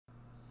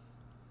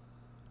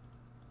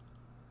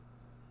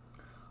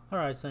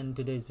Alright, so in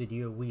today's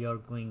video we are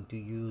going to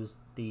use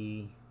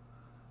the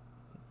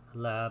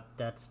lab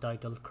that's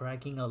titled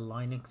Cracking a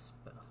Linux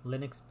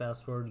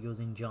Password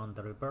Using John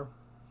the Ripper,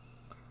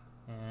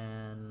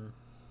 and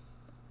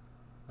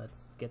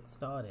let's get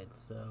started.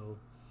 So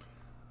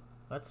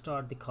let's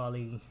start the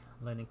Kali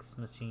Linux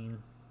machine.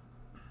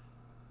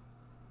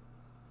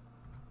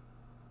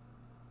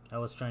 I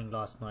was trying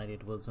last night,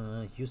 it was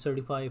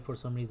U35 for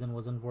some reason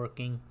wasn't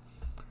working,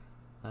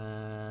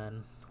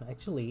 and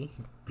actually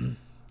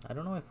I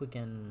don't know if we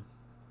can.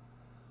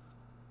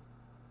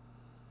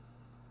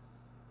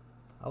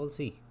 I will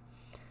see.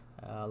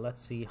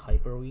 Let's see.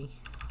 Hyper-V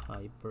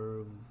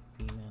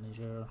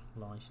Manager,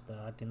 launch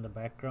that in the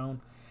background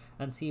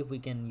and see if we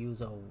can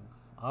use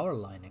our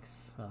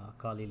Linux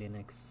Kali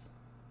Linux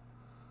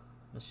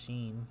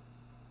machine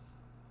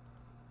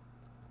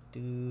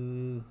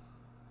to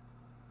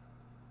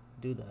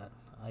do that.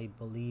 I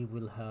believe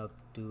we'll have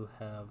to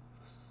have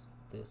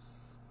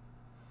this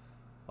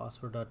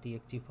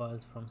password.txt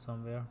files from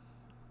somewhere.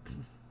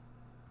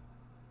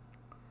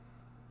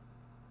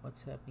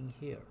 What's happening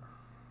here?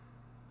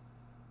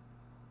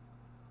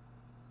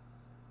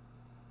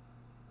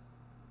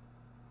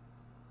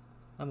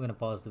 I'm gonna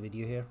pause the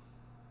video here.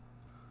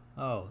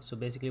 Oh, so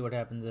basically what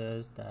happens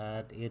is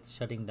that it's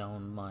shutting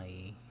down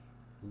my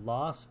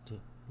last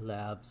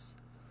lab's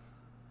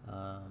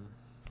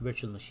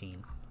virtual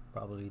machine.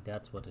 Probably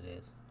that's what it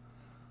is.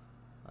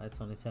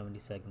 It's only 70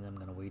 seconds. I'm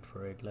gonna wait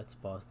for it. Let's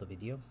pause the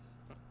video.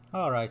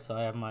 Alright, so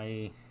I have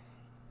my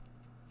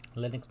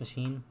Linux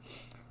machine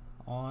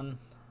on,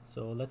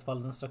 so let's follow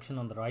the instruction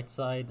on the right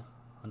side.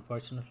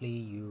 Unfortunately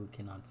you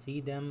cannot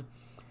see them,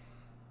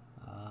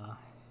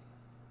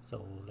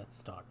 so let's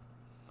start.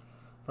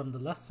 From the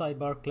left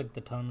sidebar, click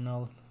the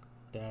terminal,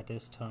 that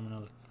is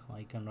terminal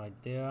icon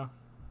right there,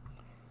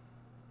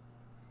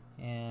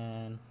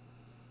 and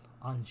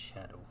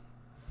unshadow.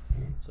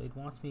 So it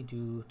wants me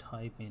to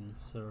type in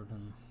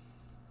certain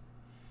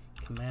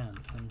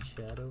commands.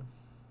 Unshadow,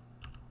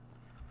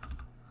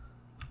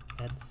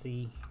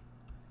 etc.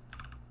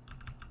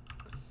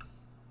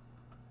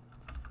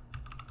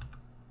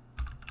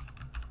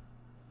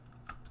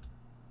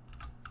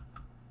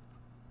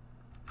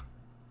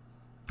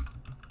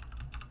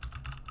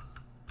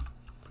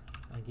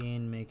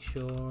 Again, make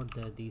sure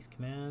that these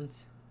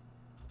commands,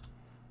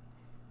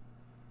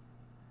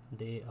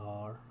 they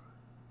are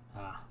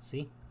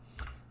see,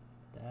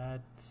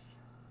 that's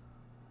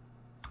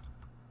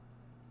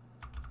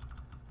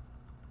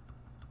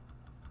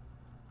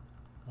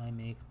I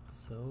make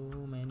so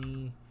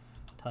many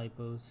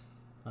typos.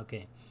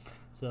 Okay,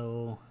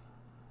 so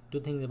two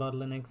things about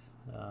Linux.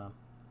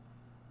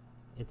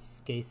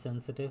 It's case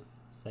sensitive.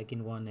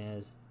 Second one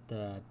is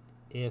that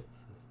if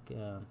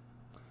a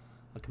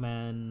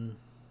command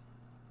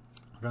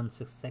runs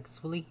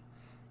successfully,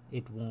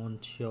 it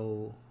won't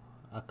show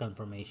a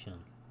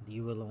confirmation.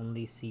 You will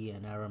only see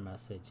an error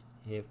message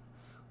if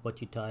what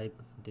you type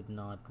did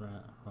not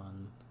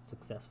run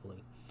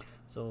successfully.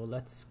 So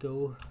let's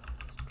go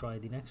try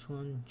the next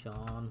one.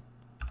 John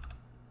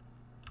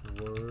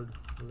word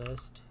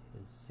list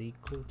is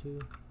equal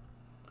to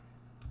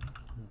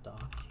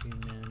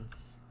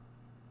documents.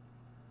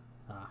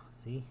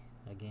 See,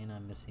 again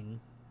I'm missing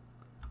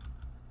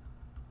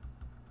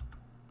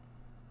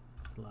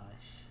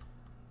slash.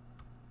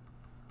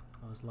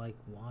 I was like,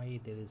 why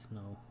there is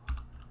no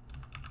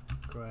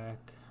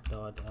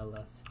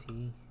crack.lst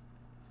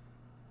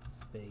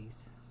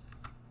space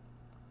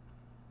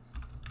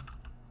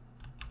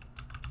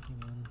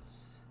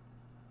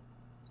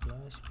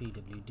slash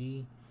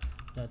pwd.txt.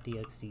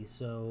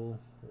 So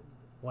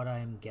what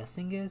I'm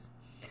guessing is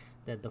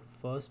that the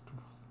first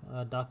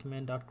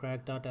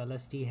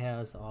document.crack.lst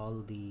has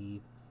all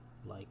the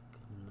like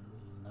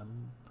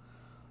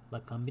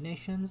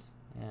combinations,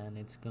 and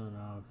it's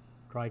gonna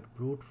try to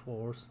brute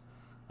force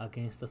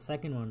against the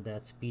second one,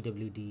 that's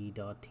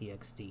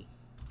pwd.txt.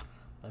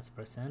 Let's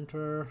press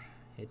enter.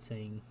 It's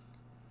saying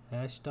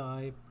hash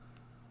type.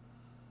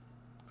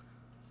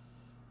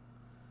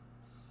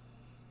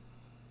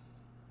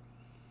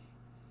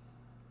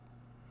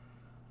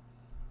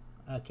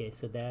 Okay,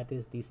 so that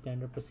is the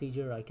standard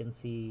procedure. I can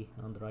see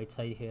on the right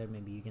side here,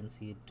 maybe you can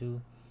see it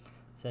too.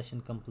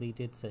 Session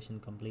completed,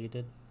 session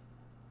completed.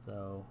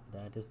 So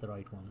that is the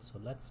right one. So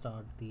let's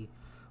start the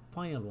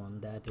final one,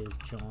 that is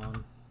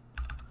John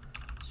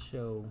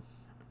show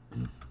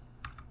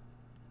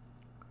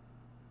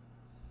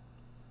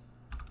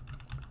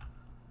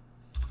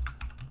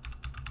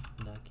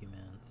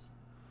documents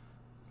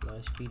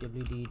slash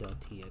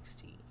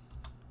pwd.txt,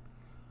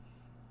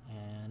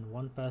 and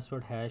one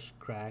password hash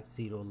crack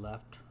 0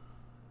 left,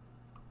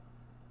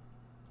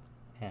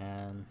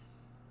 and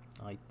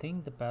I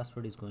think the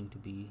password is going to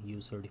be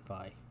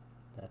U35.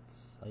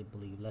 That's, I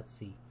believe. Let's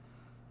see,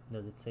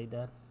 does it say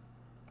that?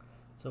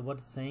 So what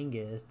it's saying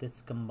is this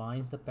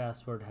combines the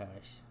password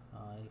hash.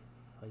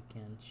 If I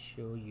can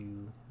show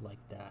you like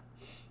that.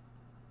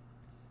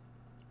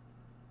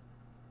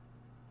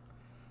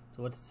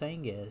 So what it's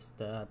saying is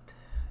that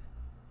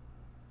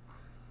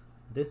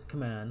this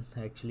command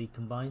actually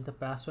combines the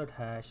password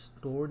hash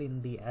stored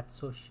in the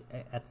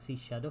etc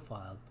shadow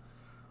file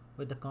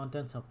with the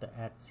contents of the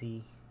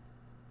etc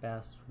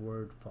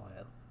password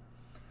file.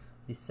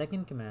 The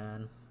second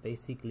command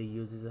basically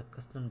uses a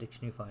custom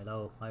dictionary file.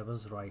 Oh, I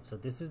was right. So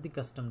this is the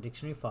custom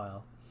dictionary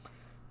file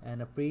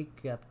and a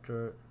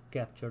pre-captured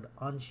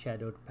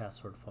unshadowed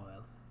password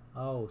file.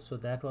 Oh, so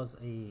that was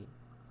a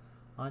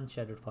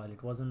unshadowed file.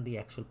 It wasn't the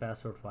actual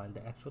password file.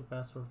 The actual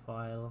password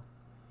file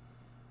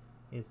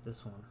is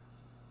this one.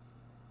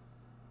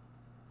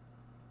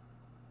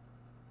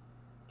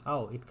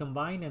 Oh, it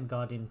combined and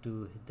got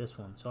into this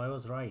one. So I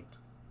was right.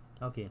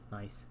 Okay,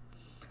 nice.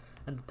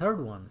 And the third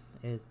one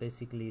is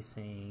basically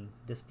saying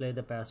display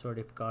the password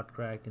if got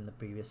cracked in the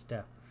previous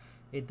step.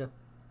 If the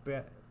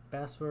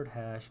password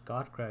hash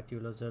got cracked, you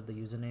will observe the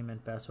username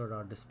and password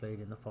are displayed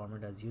in the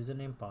format as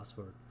username,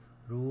 password,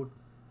 root.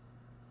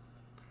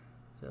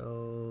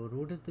 So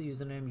root is the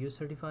username,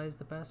 ucertify is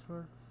the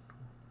password.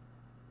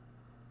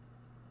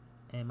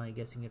 Am I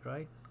guessing it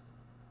right?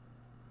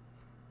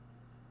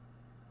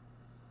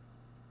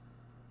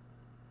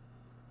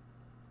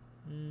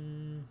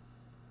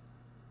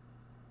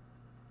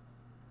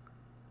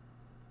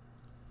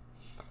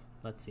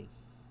 Let's see.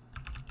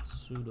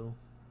 Sudo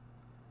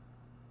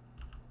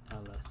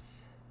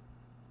ls.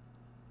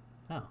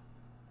 Now,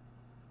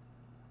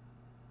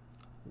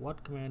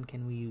 what command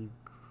can we use?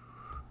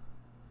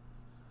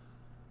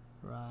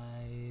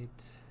 Right.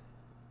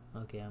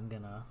 Okay, I'm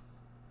gonna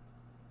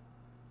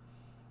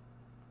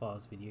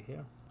pause video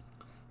here.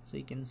 So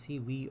you can see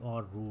we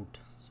are root.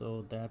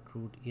 So that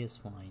root is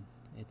fine.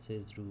 It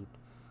says root.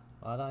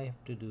 All I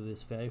have to do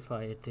is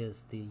verify it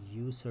is the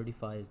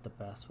ucertify is the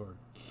password.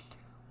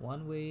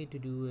 One way to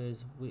do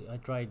is I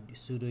tried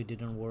sudo, it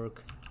didn't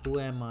work. Who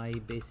am I?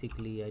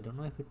 Basically, I don't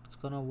know if it's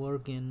gonna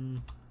work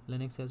in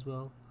Linux as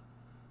well.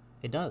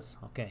 It does.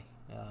 Okay,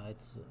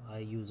 I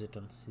use it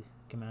on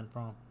command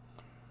prompt.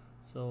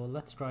 So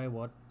let's try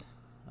what.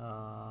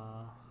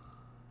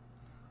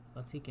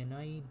 Let's see. Can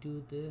I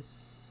do this?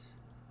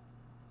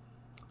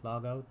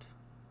 Log out.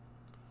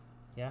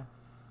 Yeah.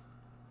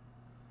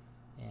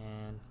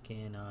 And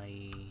can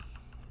I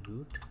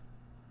root?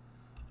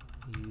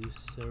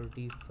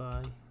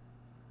 Ucertify,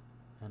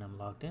 and I'm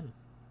logged in,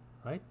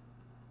 right?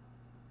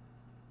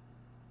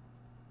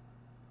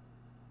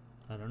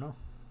 I don't know.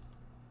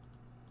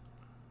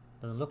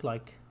 Doesn't look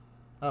like.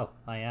 Oh,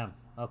 I am.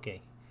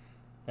 Okay,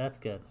 that's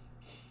good.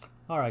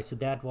 Alright, so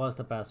that was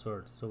the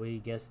password. So we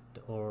guessed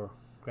or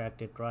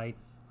cracked it right.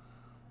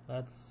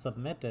 Let's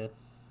submit it.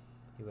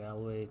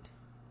 Evaluating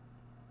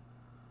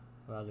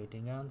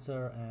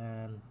answer,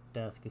 and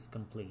task is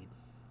complete.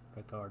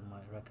 Record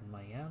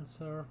my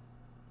answer.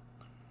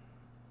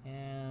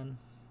 And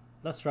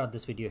let's wrap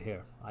this video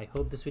here. I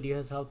hope this video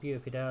has helped you.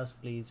 If it has,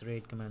 please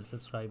rate, comment,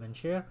 subscribe and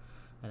share,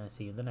 and I'll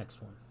see you in the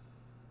next one.